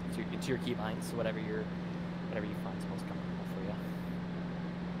end of it's your key bind, so whatever you find is most comfortable for you.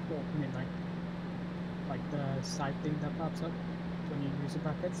 Well, I mean like the side thing that pops up when you use the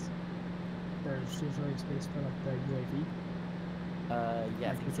brackets. There's usually a space for like the UAV. Yeah,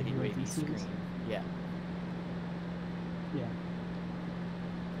 I Like think it's with like a the UAV UAV screen. series? Yeah. Yeah.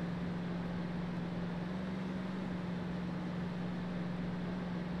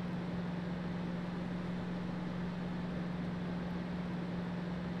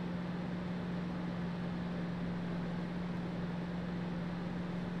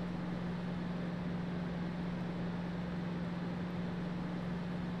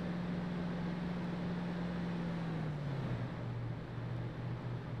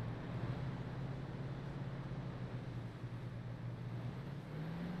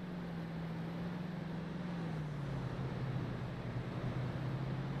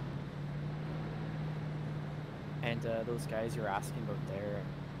 And those guys you're asking about there,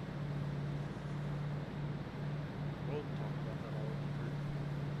 We'll talk about that all over.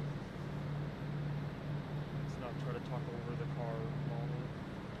 talk over the car model.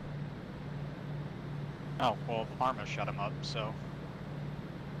 Oh, well, Arma shut him up, so.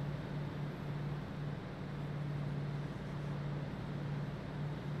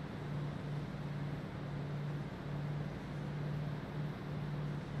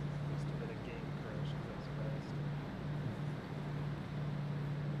 Must have been a game crash because that was fast.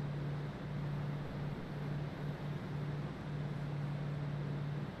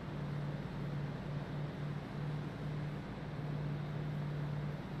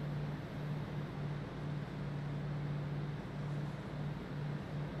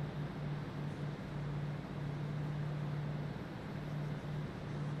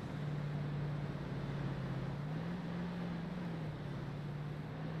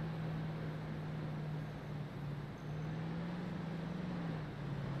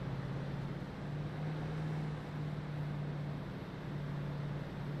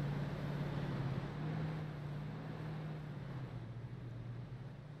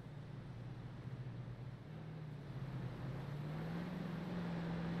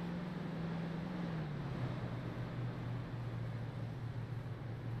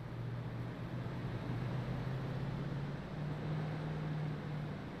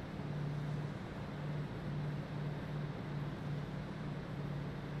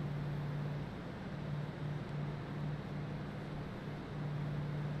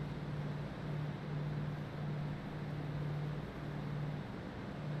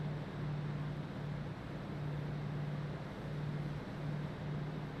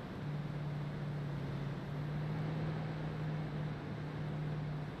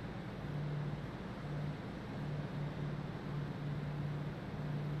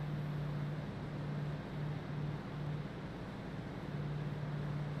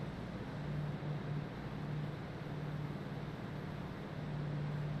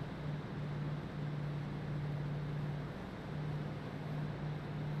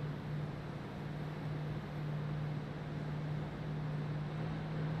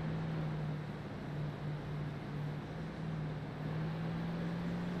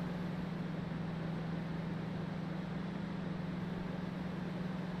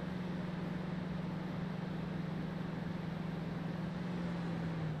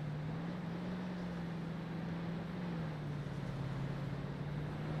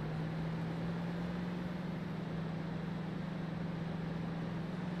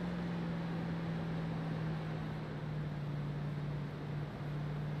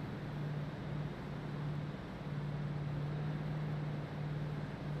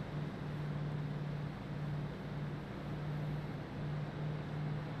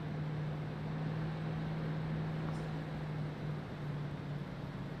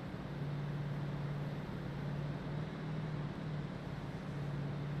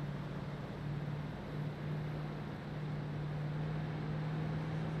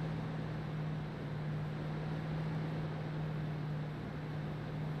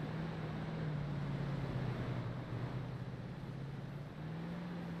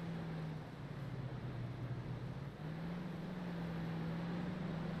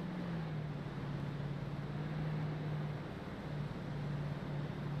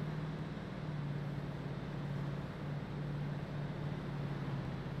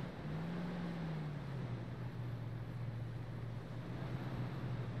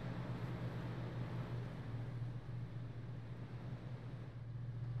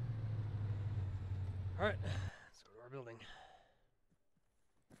 Alright, let's go to our building.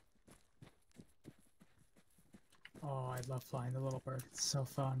 Oh, I love flying the little bird. It's so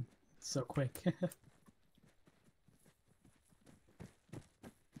fun. It's so quick.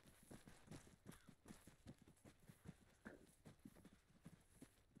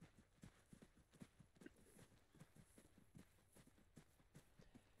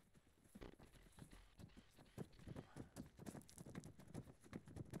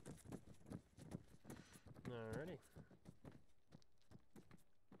 Alrighty.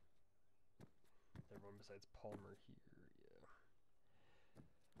 Everyone besides Palmer here, yeah.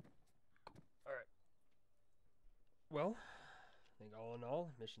 Alright. Well, I think all in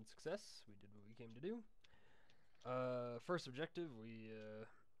all, mission success. We did what we came to do. First objective, we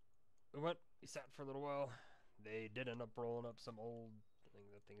sat for a little while. They did end up rolling up some old, I think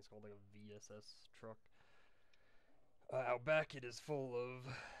that thing is called like a VSS truck. Out back it is full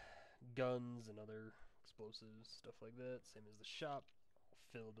of guns and other explosives, stuff like that. Same as the shop, all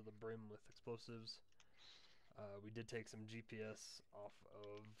filled to the brim with explosives. We did take some GPS off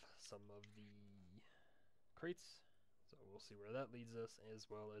of some of the crates, so we'll see where that leads us, as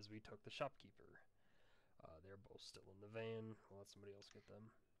well as we took the shopkeeper. They're both still in the van. We'll let somebody else get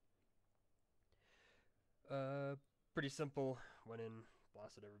them. pretty simple. Went in,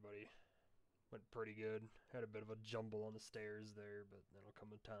 blasted everybody. Went pretty good. Had a bit of a jumble on the stairs there, but that'll come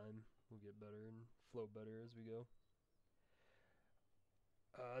with time. We'll get better and flow better as we go.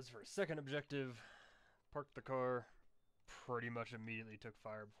 As for second objective, parked the car. Pretty much immediately took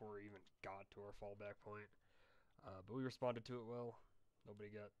fire before we even got to our fallback point. But we responded to it well. Nobody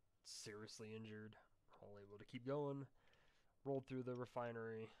got seriously injured. All able to keep going. Rolled through the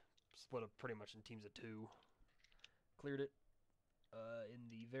refinery. Split up pretty much in teams of 2. Cleared it. In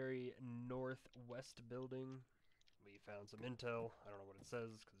the very northwest building, we found some intel. I don't know what it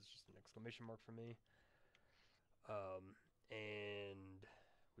says because it's just an exclamation mark for me. And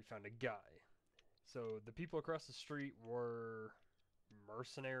we found a guy. So the people across the street were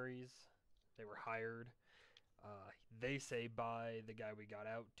mercenaries. They were hired. They say by the guy we got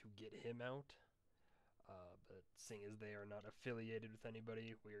out to get him out. But seeing as they are not affiliated with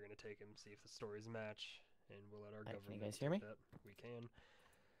anybody, we are going to take him, see if the stories match, and we'll let our government can you guys hear me? that. We can.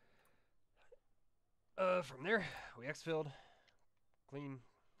 From there, we exfilled. Clean,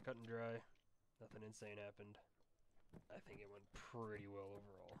 cut and dry. Nothing insane happened. I think it went pretty well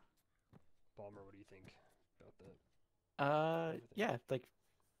overall. Palmer, what do you think about that? Yeah, like,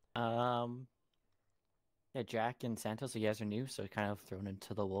 yeah, Jack and Santos, you guys are new, so kind of thrown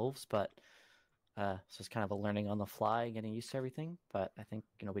into the wolves, but, so it's kind of a learning on the fly, getting used to everything, but I think,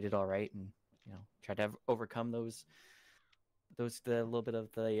 we did all right, and, tried to overcome the little bit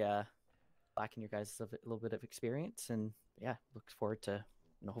of the, lack in your guys' a little bit of experience, and, yeah, look forward to,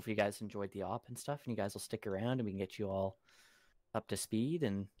 hopefully you guys enjoyed the op and stuff, and you guys will stick around, and we can get you all up to speed,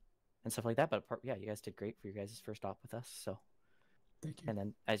 and stuff like that, but yeah, you guys did great for your guys' first op with us, so. Thank you. And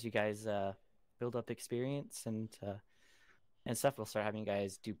then as you guys build up experience and stuff, we'll start having you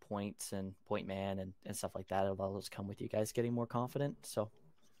guys do points and point man and stuff like that. It'll all just come with you guys getting more confident, so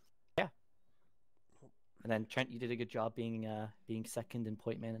yeah. And then Trent, you did a good job being second in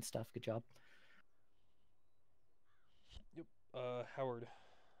point man and stuff. Good job. Yep. Howard.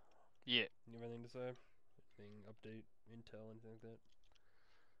 Yeah. You have anything to say? Anything, update, intel, anything like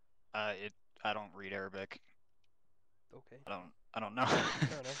that? I don't read Arabic. Okay. I don't know.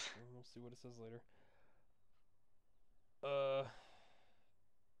 Fair enough. We'll see what it says later.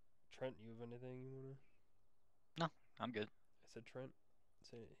 Trent, you have anything you wanna? No, I'm good. I said Trent.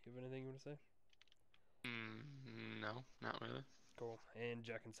 Say, you have anything you wanna say? No, not really. Cool. And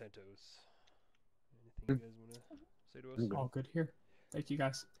Jack and Santos. Anything you guys wanna say to us? All good here. Thank you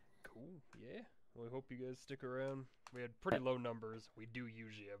guys. Cool. Yeah. Well, I hope you guys stick around. We had pretty low numbers. We do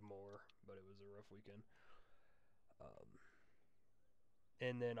usually have more, but it was a rough weekend.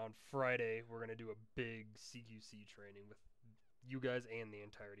 And then on Friday, we're going to do a big CQC training with you guys and the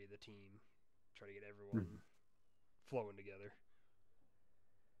entirety of the team. Try to get everyone flowing together.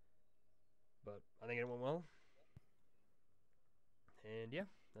 But I think it went well. And yeah,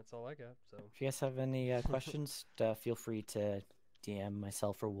 that's all I got. So If you guys have any questions, feel free to DM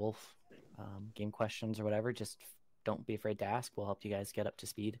myself or Wolf, game questions or whatever. Just don't be afraid to ask. We'll help you guys get up to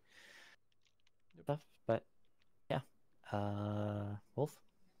speed. Yep. Stuff. But yeah, Wolf.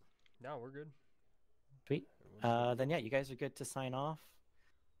 no, we're good. Sweet. Then yeah, you guys are good to sign off.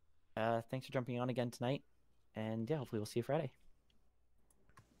 Thanks for jumping on again tonight, and yeah, hopefully we'll see you Friday.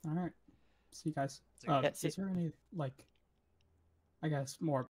 All right. See you guys. See you. Yeah, see- Is there any, I guess, more